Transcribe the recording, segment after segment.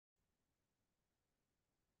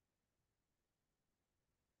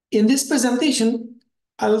In this presentation,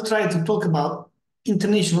 I will try to talk about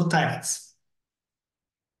international TI-RADS.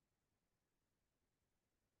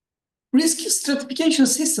 Risk stratification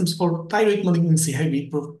systems for thyroid malignancy have been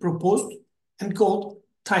proposed and called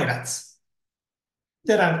TI-RADS.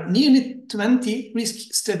 There are nearly 20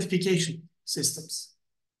 risk stratification systems.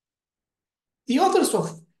 The authors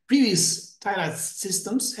of previous TI-RADS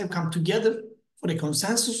systems have come together for a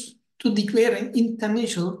consensus to declare an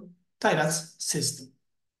international TI-RADS system.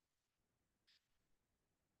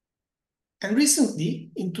 And recently,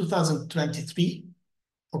 in 2023,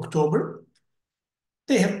 October,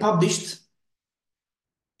 they have published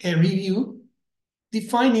a review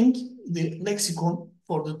defining the lexicon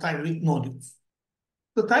for the thyroid nodules.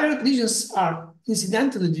 The thyroid lesions are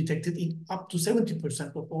incidentally detected in up to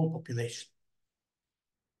 70% of all population.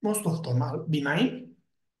 Most of them are benign.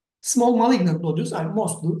 Small malignant nodules are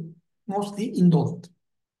mostly indolent,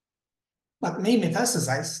 but may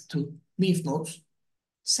metastasize to lymph nodes,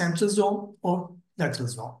 central zone, or lateral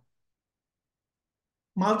zone.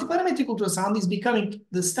 Multiparametric ultrasound is becoming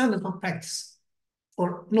the standard of practice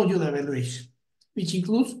for nodule evaluation, which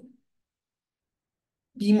includes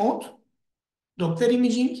B-mode, Doppler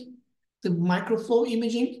imaging, the microflow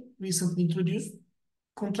imaging recently introduced,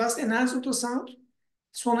 contrast-enhanced ultrasound,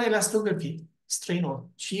 sonar elastography, strain or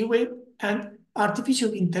shear wave, and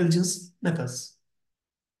artificial intelligence methods.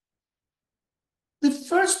 The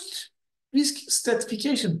first risk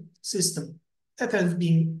stratification system that has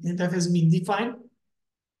been defined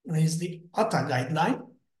is the ATA guideline,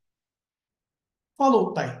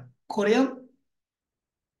 followed by Korean,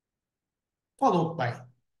 followed by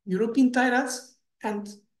European TI-RADS, and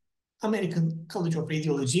American College of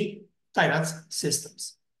Radiology TI-RADS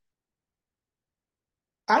systems.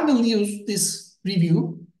 I will use this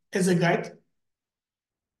review as a guide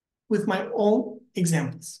with my own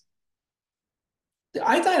examples. The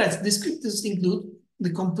I-TIRADS descriptors include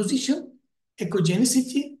the composition,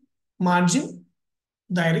 echogenicity, margin,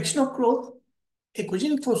 direction of growth,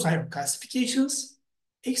 echogenic foci classifications,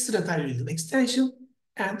 extrathyroidal extension,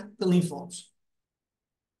 and the lymph nodes.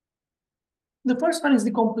 The first one is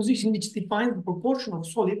the composition, which defines the proportion of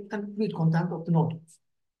solid and fluid content of the nodules.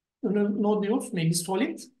 The nodules may be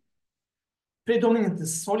solid, predominantly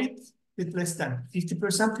solid with less than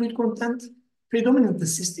 50% fluid content, predominantly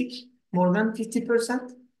cystic, more than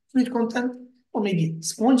 50% fluid content, or maybe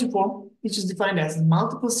spongiform, which is defined as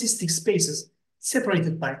multiple cystic spaces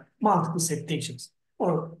separated by multiple septations,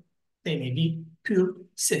 or they may be pure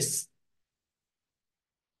cysts.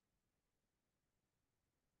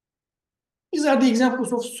 These are the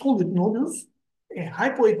examples of solid nodules. A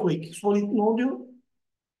hypoechoic solid nodule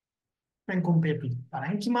when compared to the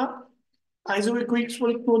parenchyma, isoechoic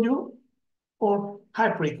solid nodule, or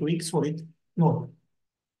hyperechoic solid nodule.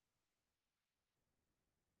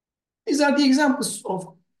 These are the examples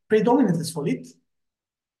of predominantly solid,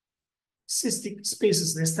 cystic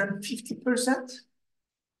spaces less than 50%,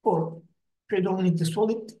 or predominantly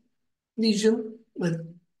solid lesion with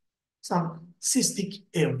some cystic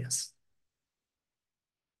areas.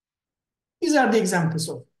 These are the examples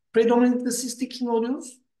of predominantly cystic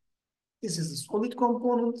nodules. This is the solid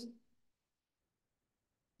component.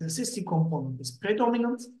 The cystic component is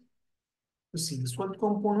predominant. You see the solid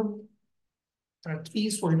component. There are 3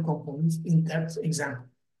 solid components in that example.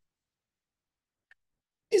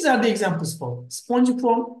 These are the examples for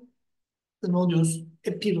spongiform. The nodules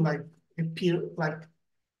appear like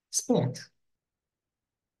sponge.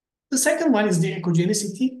 The second one is the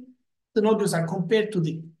echogenicity. The nodules are compared to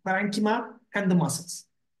the parenchyma and the muscles.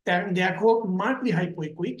 They are called markedly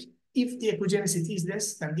hypoechoic if the echogenicity is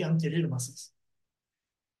less than the anterior muscles.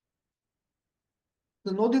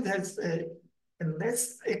 The nodule has a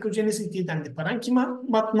less echogenicity than the parenchyma,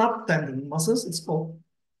 but not than the muscles. It's called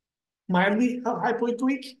mildly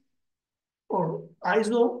hypoechoic, or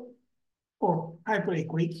iso, or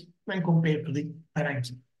hyperechoic when compared to the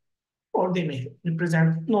parenchyma. Or they may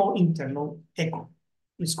represent no internal echo.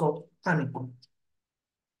 It's called anechoic.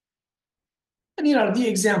 And here are the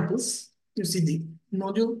examples. You see the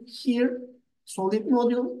nodule here, solid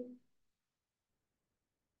nodule,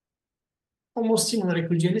 almost similar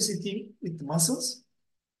echogenicity with the muscles.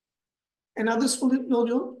 Another solid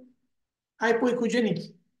nodule,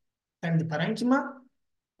 hypoechogenic than the parenchyma,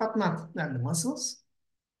 but not than the muscles.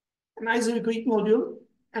 An isoechoic nodule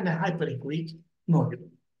and a hyperechoic nodule.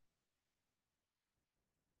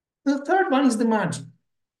 The third one is the margin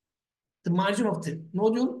of the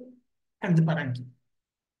nodule and the parenchyma.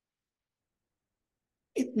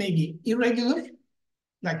 It may be irregular,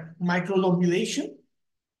 like microlobulation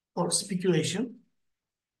or spiculation,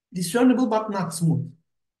 discernible but not smooth.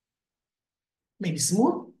 Maybe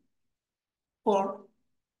smooth, or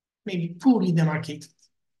maybe poorly demarcated,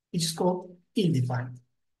 which is called ill-defined.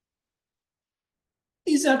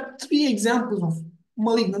 These are three examples of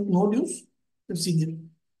malignant nodules. You see the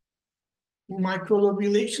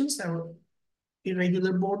microlobulations or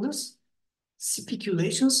irregular borders,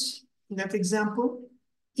 spiculations in that example,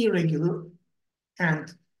 irregular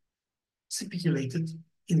and spiculated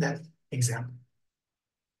in that example.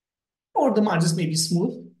 Or the margins may be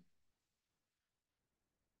smooth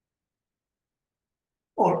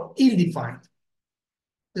or ill-defined.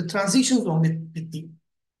 The transition zone with the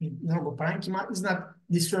normal parenchyma is not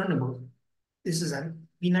discernible. This is a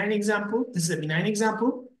benign example, this is a benign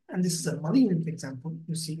example, and this is a malignant example.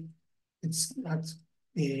 You see, it's not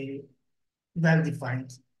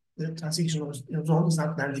well-defined. The transition zone is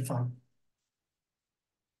not well-defined.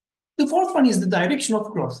 The fourth one is the direction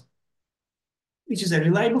of growth, which is a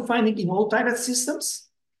reliable finding in all TI-RADS systems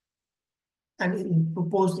and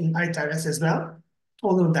proposed in I-TIRADS as well,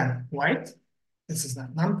 taller than wide. This is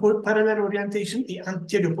not non-parallel orientation. The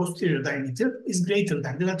anterior-posterior diameter is greater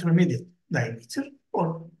than the lateral-medial diameter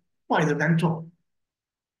or wider than tall.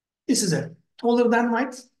 This is a taller than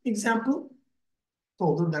wide example,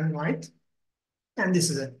 taller than wide, and this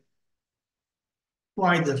is a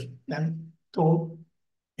wider than tall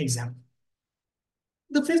example.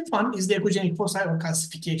 The fifth one is the echogenic foci or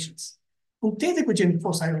calcifications. Punctate echogenic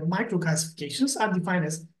foci or microcalcifications are defined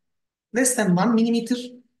as less than 1 millimeter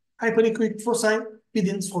hyperechoic foci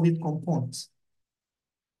within solid components.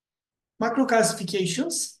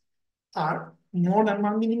 Macrocalcifications are more than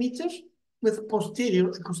 1 millimeter with posterior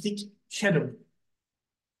acoustic shadow.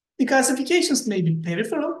 The calcifications may be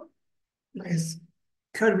peripheral, as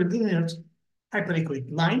curved linear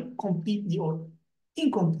hyperechoic line completely or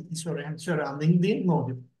incompletely surrounding the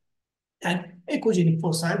nodule. And echogenic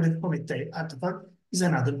foci with cometary artifact is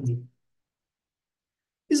another group.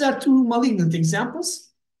 These are two malignant examples.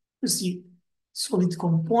 You see, solid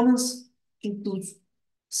components include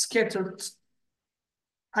scattered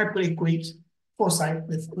hyperechoic foci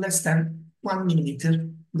with less than 1 millimeter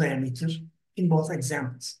diameter in both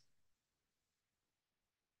examples.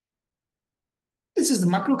 This is the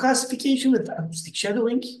macrocalcification with acoustic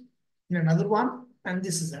shadowing in another one, and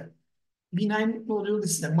this is a benign nodule,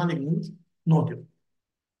 this is a malignant nodule.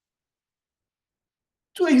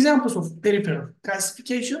 Two examples of peripheral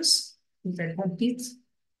calcifications, in a complete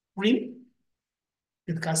rim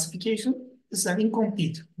with calcification. This is an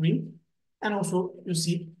incomplete rim, and also you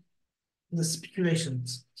see the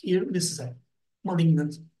speculations. Here, this is a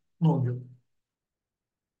malignant nodule.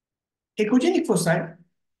 Echogenic foci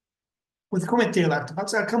with comet-tail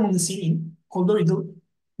artifacts are commonly seen in colloidal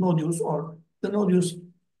nodules or the nodules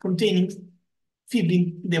containing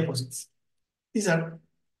fibrin deposits. These are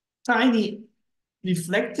tiny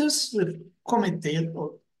reflectors with comet tail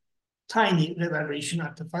or tiny reverberation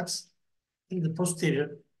artifacts in the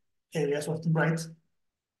posterior areas of the bright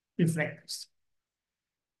reflectors.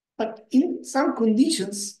 But in some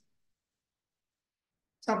conditions,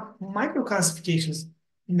 some microcalcifications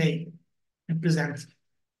may represent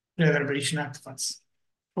reverberation artifacts.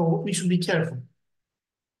 So we should be careful.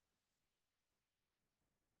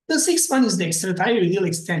 The sixth one is the extrathyroidal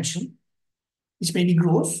extension, which may be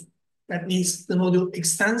gross. That means the nodule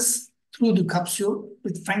extends through the capsule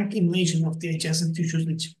with frank invasion of the adjacent tissues,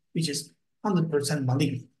 which is 100%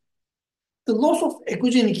 malignant. The loss of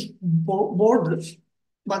echogenic borders,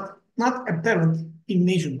 but not apparent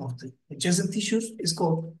invasion of the adjacent tissues, is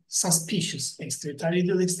called suspicious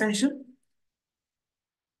extrathyroidal extension.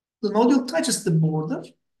 The nodule touches the border,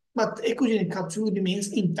 but the echogenic capsule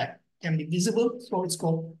remains intact, can be visible, so it's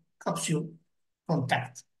called capsule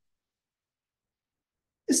contact.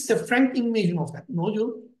 This is a frank invasion of that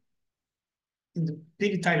nodule in the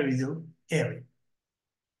perithyroidal area.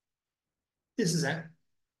 This is a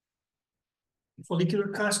follicular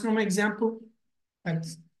carcinoma example that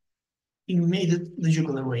invaded the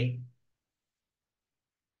jugular vein.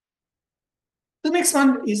 The next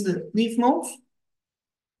one is the lymph nodes.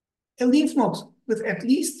 A lymph node with at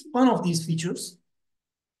least one of these features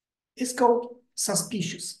is called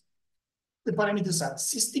suspicious. The parameters are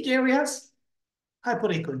cystic areas,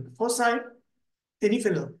 hyperechoic foci,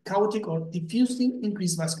 peripheral chaotic or diffusely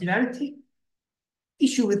increased vascularity,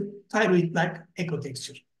 tissue with thyroid-like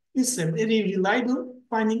echotexture. This is a very reliable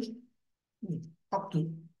finding with up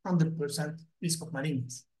to 100% risk of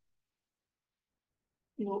malignancy.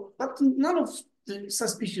 But none of the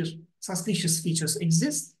suspicious features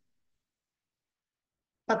exist.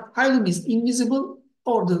 But hilum is invisible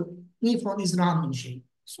or the lymph node is round in shape.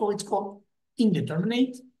 So it's called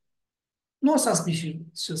indeterminate. No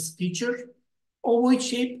suspicious feature, ovoid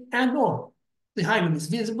shape, and or the hilum is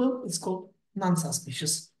visible. It's called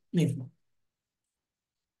non-suspicious lymph node.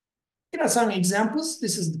 Here are some examples.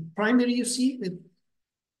 This is the primary you see with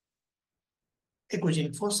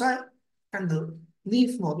echogenic foci and the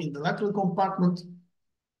lymph node in the lateral compartment,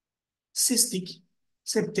 cystic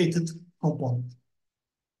septated component.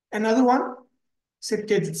 Another one,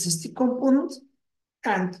 septated cystic component,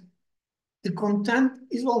 and the content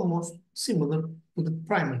is almost similar to the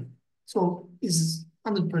primary. So this is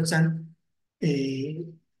 100% a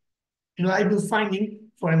reliable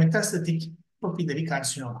finding for a metastatic papillary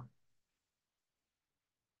carcinoma.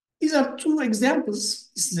 These are two examples.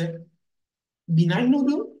 This is a benign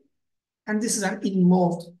nodule, and this is an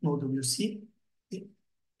involved nodule. You see, the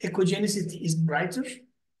echogenicity is brighter,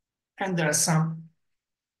 and there are some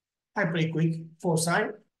hyperechoic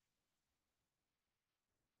foci.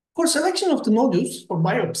 For selection of the nodules for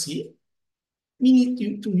biopsy, we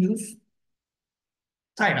need to use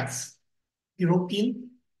TI-RADS,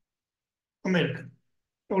 European, American,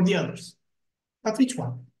 or the others. But which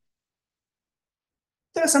one?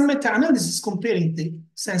 There are some meta-analyses comparing the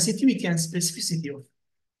sensitivity and specificity of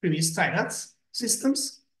previous TI-RADS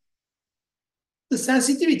systems. The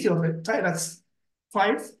sensitivity of a TI-RADS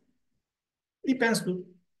 5 depends to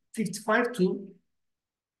 55 to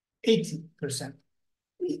 80%.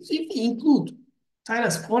 If we include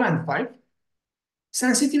TI-RADS 4 and 5,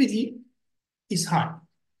 sensitivity is high.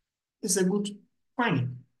 It's a good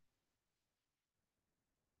finding.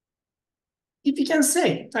 If we can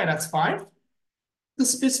say TI-RADS 5, the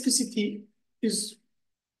specificity is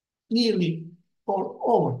nearly or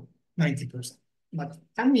over 90%. But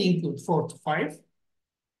when we include 4 to 5,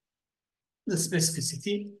 the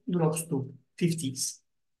specificity drops to 50s.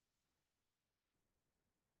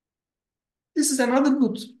 This is another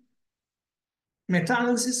good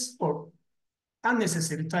meta-analysis for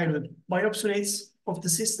unnecessary thyroid biopsy rates of the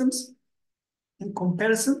systems. In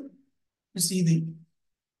comparison, you see the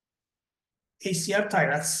ACR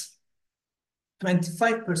TI-RADS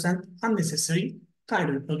 25% unnecessary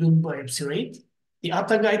thyroid nodule biopsy rate. The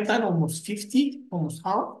ATA guideline almost 50, almost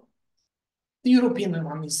half. The European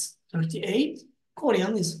one is 38.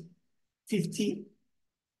 Korean is 54%.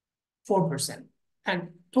 And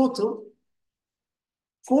total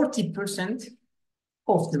 40%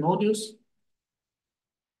 of the nodules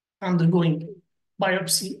undergoing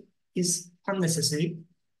biopsy is unnecessary,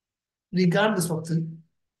 regardless of the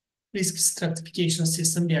risk stratification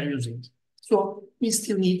system they are using. So we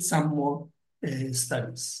still need some more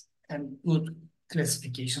studies and good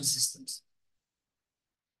classification systems.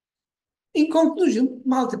 In conclusion,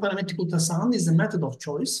 multiparametric ultrasound is the method of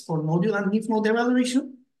choice for nodule and lymph node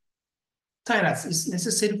evaluation. TI-RADS is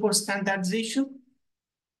necessary for standardization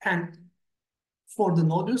and for the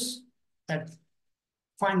nodules that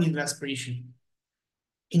find needle aspiration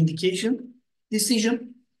indication,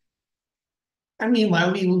 decision. And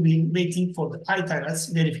meanwhile, we will be waiting for the I-TIRADS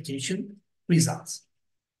verification results.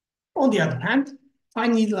 On the other hand,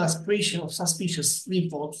 fine needle aspiration of suspicious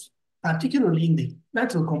lymph nodes, particularly in the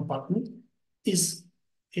lateral compartment, is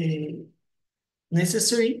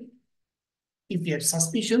necessary if we have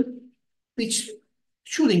suspicion, which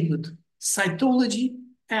should include cytology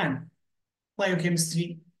and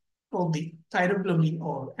biochemistry of the thyroglobulin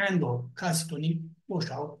or calcitonin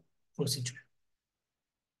washout procedure.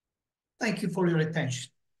 Thank you for your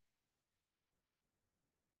attention.